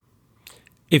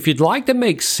If you'd like to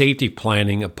make safety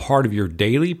planning a part of your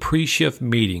daily pre-shift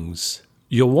meetings,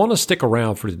 you'll want to stick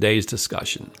around for today's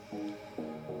discussion.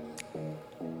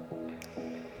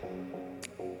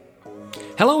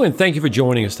 Hello and thank you for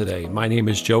joining us today. My name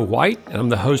is Joe White and I'm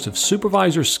the host of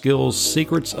Supervisor Skills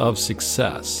Secrets of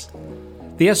Success.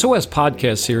 The SOS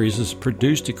podcast series is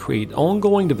produced to create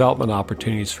ongoing development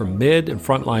opportunities for mid and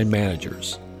frontline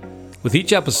managers. With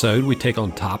each episode, we take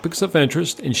on topics of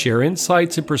interest and share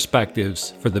insights and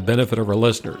perspectives for the benefit of our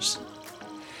listeners.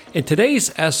 In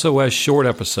today's SOS short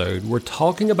episode, we're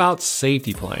talking about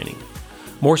safety planning.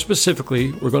 More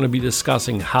specifically, we're going to be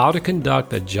discussing how to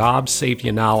conduct a job safety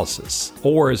analysis,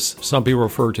 or as some people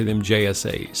refer to them,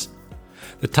 JSAs.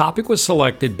 The topic was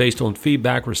selected based on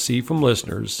feedback received from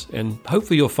listeners, and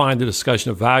hopefully you'll find the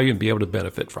discussion of value and be able to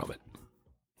benefit from it.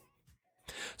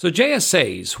 So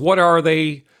JSAs, what are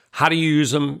they? How do you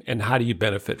use them, and how do you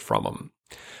benefit from them?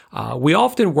 We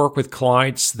often work with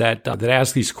clients that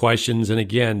ask these questions, and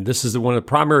again, this is one of the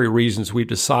primary reasons we've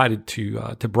decided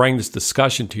to bring this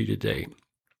discussion to you today.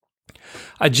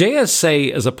 A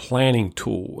JSA is a planning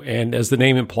tool, and as the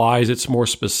name implies, it's more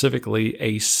specifically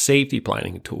a safety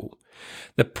planning tool.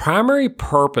 The primary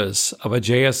purpose of a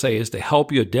JSA is to help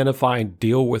you identify and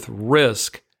deal with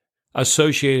risk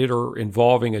associated or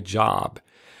involving a job.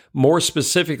 More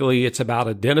specifically, it's about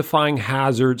identifying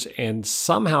hazards and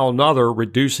somehow or another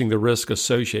reducing the risk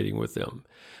associated with them.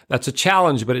 That's a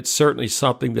challenge, but it's certainly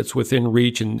something that's within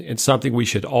reach and something we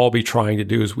should all be trying to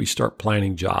do as we start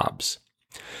planning jobs.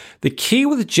 The key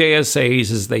with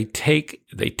JSAs is they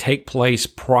take place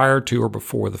prior to or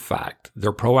before the fact.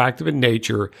 They're proactive in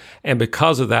nature, and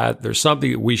because of that, there's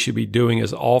something that we should be doing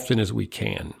as often as we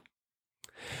can.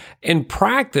 In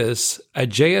practice, a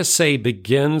JSA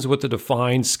begins with a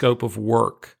defined scope of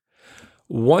work.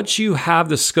 Once you have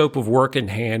the scope of work in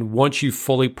hand, once you've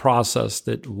fully processed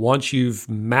it, once you've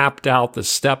mapped out the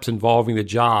steps involving the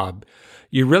job,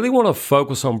 you really want to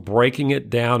focus on breaking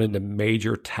it down into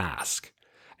major tasks.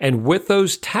 And with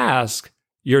those tasks,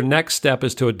 your next step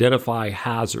is to identify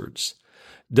hazards.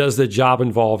 Does the job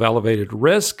involve elevated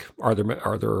risk? Are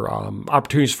there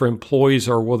opportunities for employees,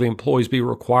 or will the employees be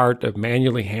required to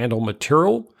manually handle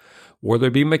material? Will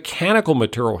there be mechanical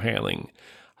material handling?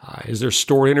 Is there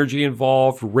stored energy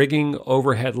involved, rigging,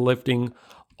 overhead lifting?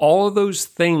 All of those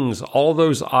things, all of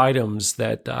those items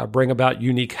that bring about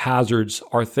unique hazards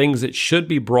are things that should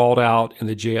be brought out in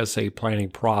the JSA planning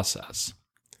process.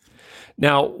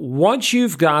 Now, once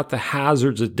you've got the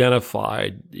hazards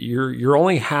identified, you're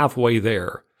only halfway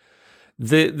there.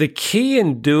 The key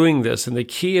in doing this and the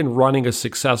key in running a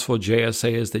successful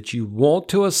JSA is that you want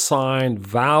to assign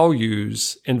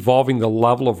values involving the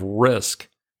level of risk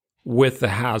with the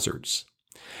hazards.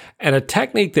 And a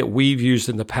technique that we've used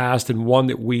in the past, and one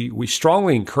that we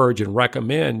strongly encourage and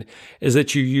recommend, is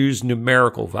that you use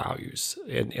numerical values.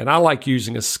 And I like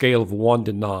using a scale of 1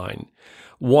 to 9.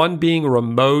 1 being a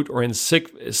remote or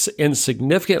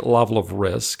insignificant level of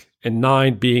risk, and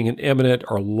 9 being an imminent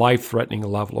or life-threatening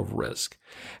level of risk.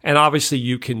 And obviously,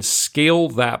 you can scale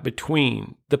that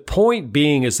between. The point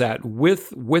being is that with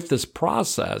this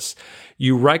process,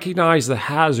 you recognize the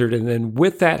hazard, and then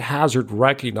with that hazard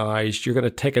recognized, you're going to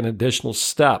take an additional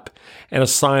step and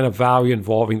assign a value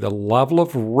involving the level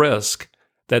of risk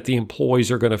that the employees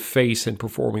are going to face in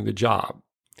performing the job.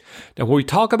 Now, when we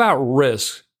talk about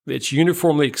risk, it's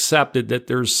uniformly accepted that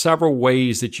there's several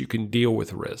ways that you can deal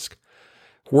with risk.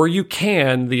 Where you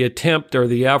can, the attempt or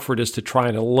the effort is to try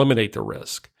and eliminate the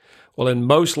risk. Well, in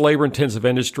most labor-intensive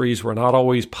industries,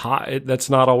 that's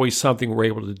not always something we're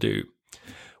able to do.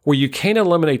 Where you can't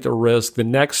eliminate the risk, the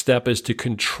next step is to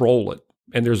control it.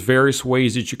 And there's various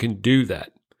ways that you can do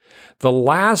that. The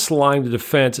last line of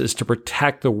defense is to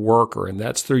protect the worker, and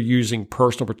that's through using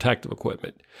personal protective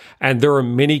equipment. And there are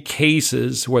many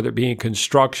cases, whether it be in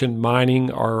construction,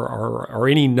 mining, or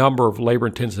any number of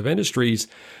labor-intensive industries,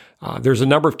 there's a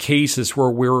number of cases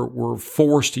where we're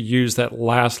forced to use that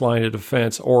last line of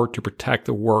defense or to protect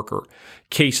the worker.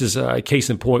 Case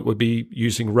in point would be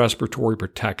using respiratory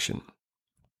protection.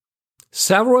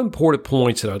 Several important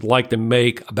points that I'd like to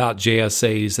make about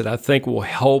JSAs that I think will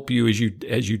help you as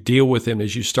you deal with them,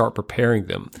 as you start preparing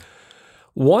them.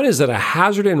 One is that a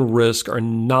hazard and risk are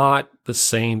not the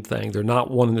same thing. They're not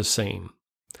one and the same.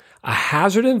 A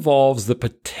hazard involves the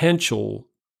potential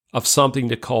of something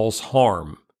to cause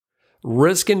harm.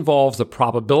 Risk involves the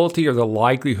probability or the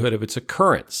likelihood of its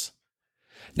occurrence.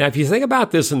 Now, if you think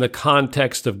about this in the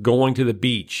context of going to the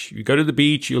beach, you go to the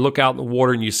beach, you look out in the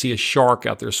water, and you see a shark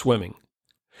out there swimming.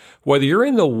 Whether you're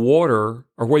in the water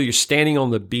or whether you're standing on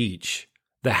the beach,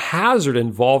 the hazard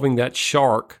involving that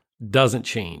shark doesn't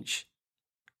change.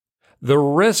 The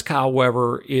risk,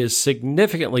 however, is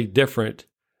significantly different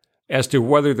as to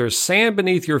whether there's sand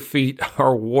beneath your feet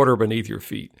or water beneath your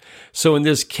feet. So in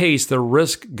this case, the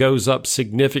risk goes up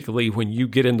significantly when you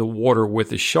get in the water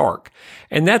with a shark.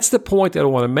 And that's the point that I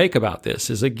want to make about this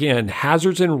is, again,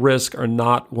 hazards and risk are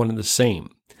not one and the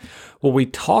same. When we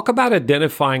talk about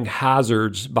identifying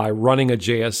hazards by running a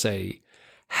JSA,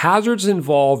 hazards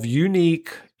involve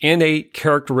unique, innate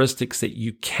characteristics that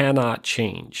you cannot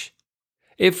change.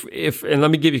 And let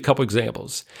me give you a couple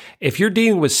examples. If you're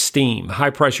dealing with steam,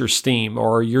 high pressure steam,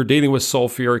 or you're dealing with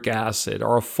sulfuric acid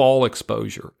or a fall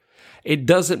exposure, it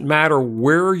doesn't matter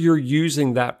where you're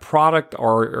using that product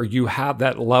or you have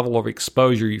that level of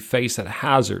exposure, you face that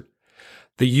hazard.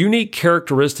 The unique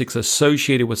characteristics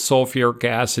associated with sulfuric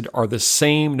acid are the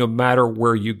same no matter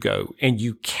where you go, and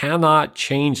you cannot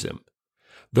change them.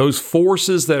 Those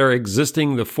forces that are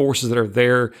existing, the forces that are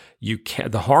there,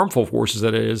 the harmful forces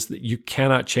that is, you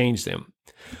cannot change them.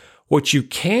 What you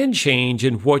can change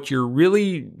and what you're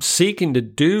really seeking to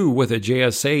do with a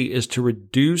JSA is to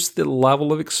reduce the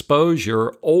level of exposure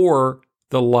or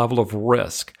the level of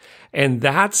risk. And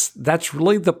that's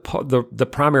really the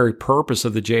primary purpose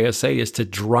of the JSA is to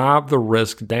drive the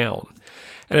risk down.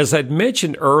 And as I'd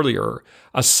mentioned earlier,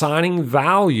 assigning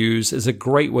values is a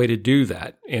great way to do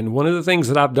that. And one of the things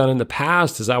that I've done in the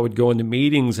past is I would go into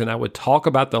meetings and I would talk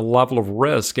about the level of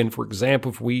risk. And for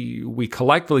example, if we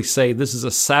collectively say this is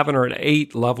a 7 or an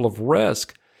 8 level of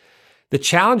risk, the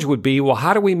challenge would be, well,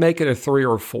 how do we make it a 3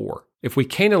 or a 4? If we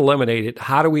can't eliminate it,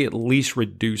 how do we at least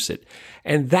reduce it?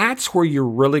 And that's where you're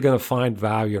really going to find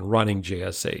value in running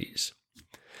JSAs.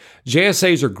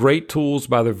 JSAs are great tools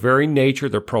by their very nature.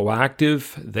 They're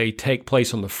proactive. They take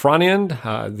place on the front end.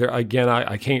 Again,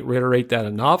 I can't reiterate that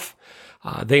enough.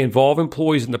 They involve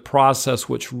employees in the process,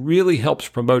 which really helps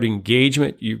promote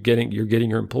engagement. You're getting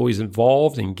your employees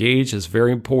involved. Engaged is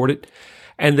very important.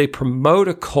 And they promote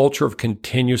a culture of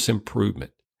continuous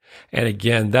improvement. And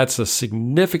again, that's a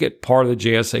significant part of the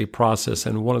JSA process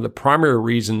and one of the primary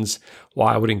reasons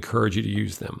why I would encourage you to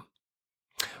use them.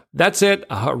 That's it.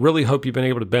 I really hope you've been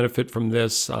able to benefit from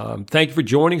this. Thank you for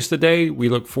joining us today. We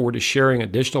look forward to sharing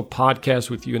additional podcasts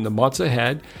with you in the months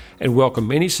ahead and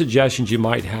welcome any suggestions you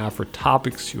might have for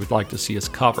topics you would like to see us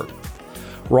cover.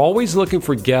 We're always looking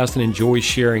for guests and enjoy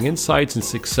sharing insights and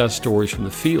success stories from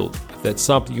the field. If that's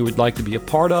something you would like to be a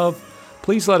part of,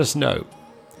 please let us know.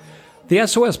 The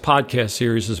SOS podcast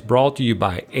series is brought to you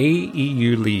by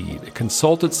AEU Lead, a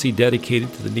consultancy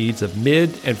dedicated to the needs of mid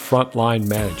and frontline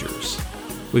managers.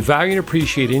 We value and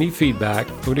appreciate any feedback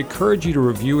and would encourage you to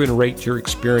review and rate your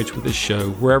experience with this show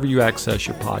wherever you access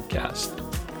your podcast.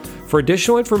 For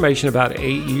additional information about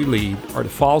AEU Lead or to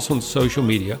follow us on social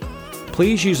media,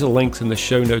 please use the links in the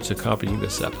show notes accompanying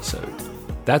this episode.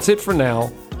 That's it for now.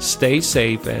 Stay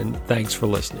safe and thanks for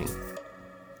listening.